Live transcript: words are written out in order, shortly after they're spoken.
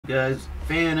guys?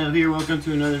 Fanof here, welcome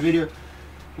to another video.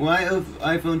 Why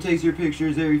iPhone takes your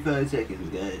pictures every 5 seconds,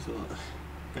 guys? Well,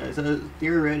 guys,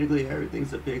 theoretically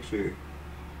everything's a picture.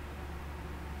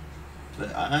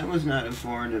 But I was not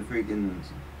informed of freaking...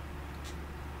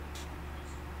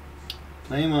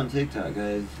 Blame on TikTok,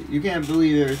 guys. You can't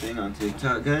believe everything on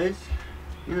TikTok, guys.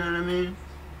 You know what I mean?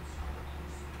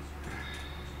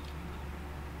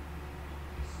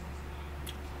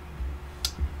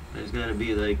 There's gotta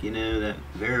be, like, you know, that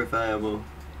verifiable.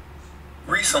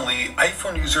 Recently,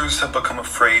 iPhone users have become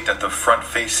afraid that the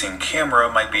front-facing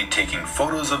camera might be taking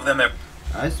photos of them.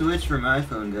 I switched from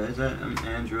iPhone, guys. I'm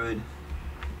Android.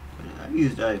 I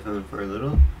used iPhone for a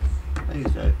little.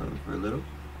 It's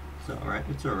alright.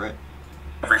 It's alright.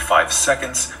 Every 5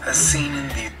 seconds, as seen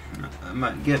in I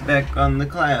might get back on the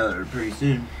cloud pretty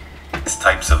soon. these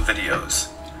types of videos.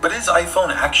 But is iPhone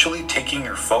actually taking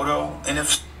your photo? And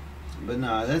if But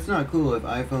nah, that's not cool if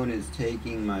iPhone is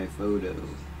taking my photo.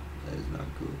 That is not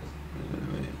cool. You know what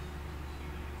I mean?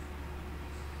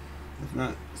 It's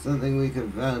not something we could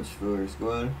vouch for,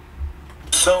 squad.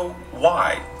 so,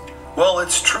 why? Well,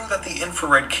 it's true that the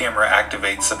infrared camera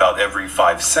activates about every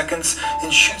 5 seconds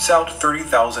and shoots out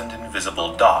 30,000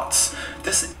 invisible dots.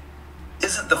 This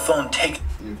isn't the phone taking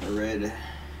Infrared.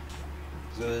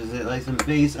 So is it like some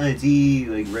face ID,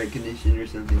 like recognition or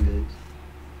something, guys?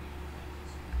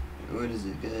 What is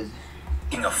it, guys?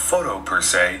 a photo per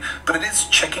se, but it is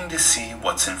checking to see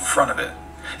what's in front of it.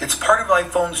 It's part of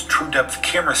iPhone's True Depth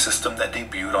camera system that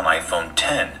debuted on iPhone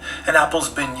X, and Apple's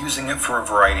been using it for a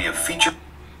variety of features.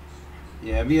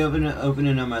 Yeah, I'd be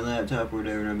opening up my laptop or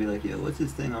whatever, and I'd be like, yo, what's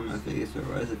this thing on my face? Or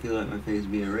why does it feel like my face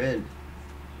being red?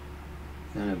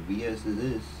 What kind of BS is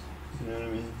this? You know what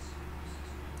I mean?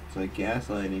 It's like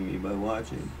gaslighting me by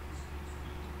watching.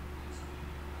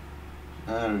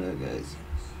 I don't know, guys.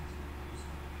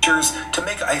 To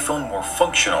make iPhone more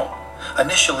functional.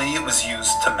 Initially, it was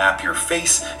used to map your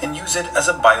face and use it as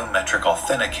a biometric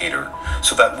authenticator,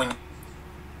 so that when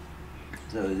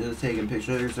So it's just taking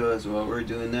pictures of us while we're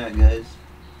doing that, guys.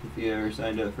 If you ever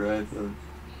signed up for iPhone.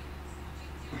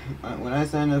 When I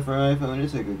signed up for iPhone, it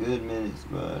took a good minute,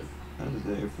 but I was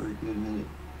there for a good minute.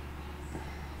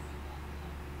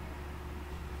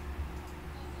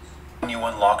 you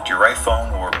unlocked your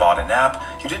iPhone or bought an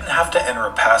app, you didn't have to enter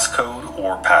a passcode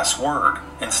or password.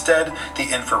 Instead,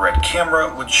 the infrared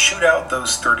camera would shoot out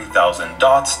those 30,000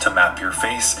 dots to map your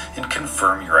face and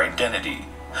confirm your identity.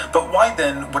 But why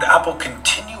then would Apple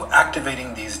continue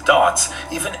activating these dots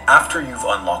even after you've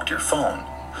unlocked your phone?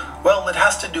 Well, it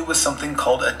has to do with something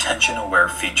called attention-aware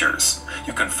features.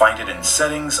 You can find it in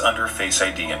settings under Face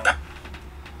ID and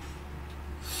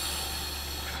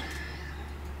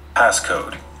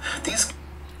passcode. These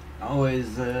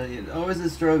Always a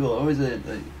struggle. Always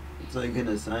it's like an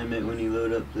assignment when you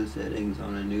load up the settings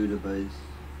on a new device.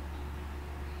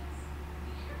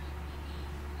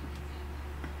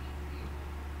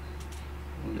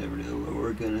 You never know what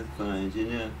we're gonna find, you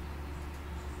know.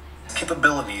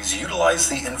 capabilities utilize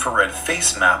the infrared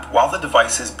face map while the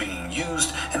device is being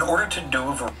used in order to do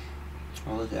a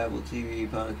All this Apple TV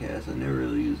podcast, I never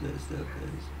really use that stuff,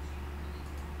 guys.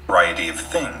 variety of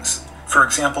things. For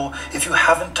example, if you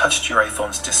haven't touched your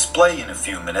iPhone's display in a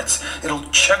few minutes, it'll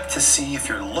check to see if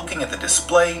you're looking at the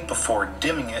display before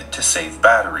dimming it to save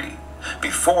battery.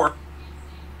 Before,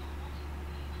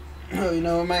 Oh, you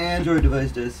know, my Android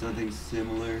device does something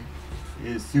similar.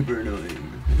 It's super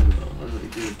annoying. I was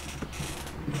like, dude,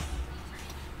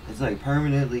 it's like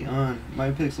permanently on.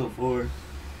 My Pixel 4,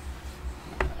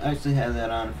 I actually had that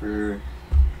on for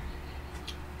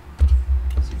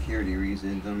security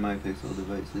reasons on my Pixel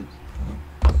devices.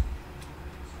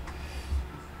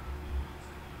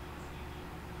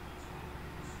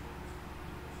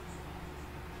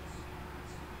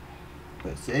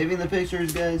 But saving the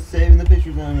pictures, guys, I don't know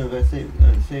if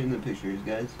I saving the pictures,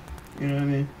 guys. You know what I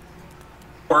mean?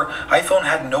 or iPhone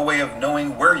had no way of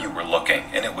knowing where you were looking,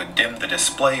 and it would dim the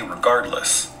display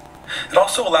regardless. It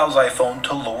also allows iPhone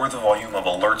to lower the volume of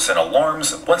alerts and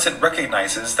alarms once it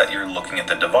recognizes that you're looking at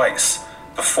the device.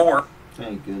 Before,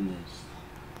 Thank goodness.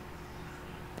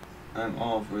 I'm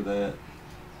all for that.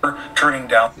 turning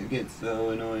down It gets so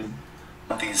annoying.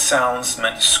 these sounds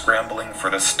meant scrambling for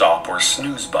the stop or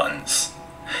snooze buttons.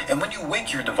 And when you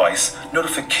wake your device,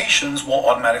 notifications will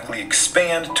automatically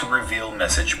expand to reveal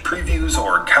message previews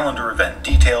or calendar event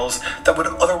details that would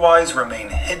otherwise remain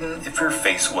hidden if your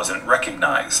face wasn't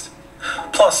recognized.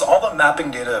 Plus, all the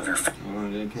mapping data of your face. Oh,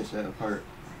 I didn't catch that part.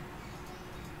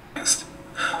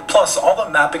 Plus, all the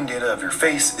mapping data of your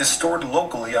face is stored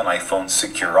locally on iPhone's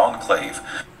secure enclave.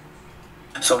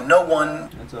 So no one,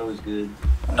 That's always good.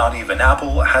 not even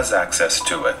Apple, has access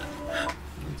to it.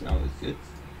 That's always good.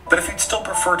 But if you'd still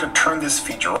prefer to turn this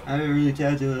feature I haven't really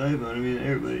tapped to an iPhone. I mean,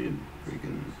 everybody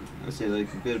freaking, I'd say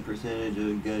like a good percentage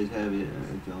of guys have it.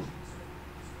 I don't.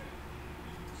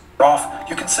 off,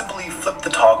 you can simply flip the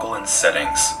toggle in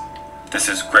settings. This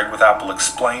is Greg with Apple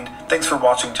Explained. Thanks for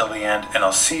watching till the end, and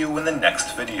I'll see you in the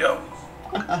next video.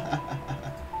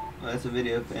 Well, that's a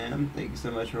video, fam. Thank you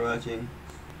so much for watching.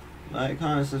 Like,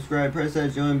 comment, subscribe, press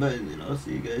that join button, and I'll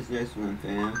see you guys next one,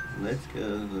 fam. Let's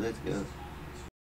go. Let's go.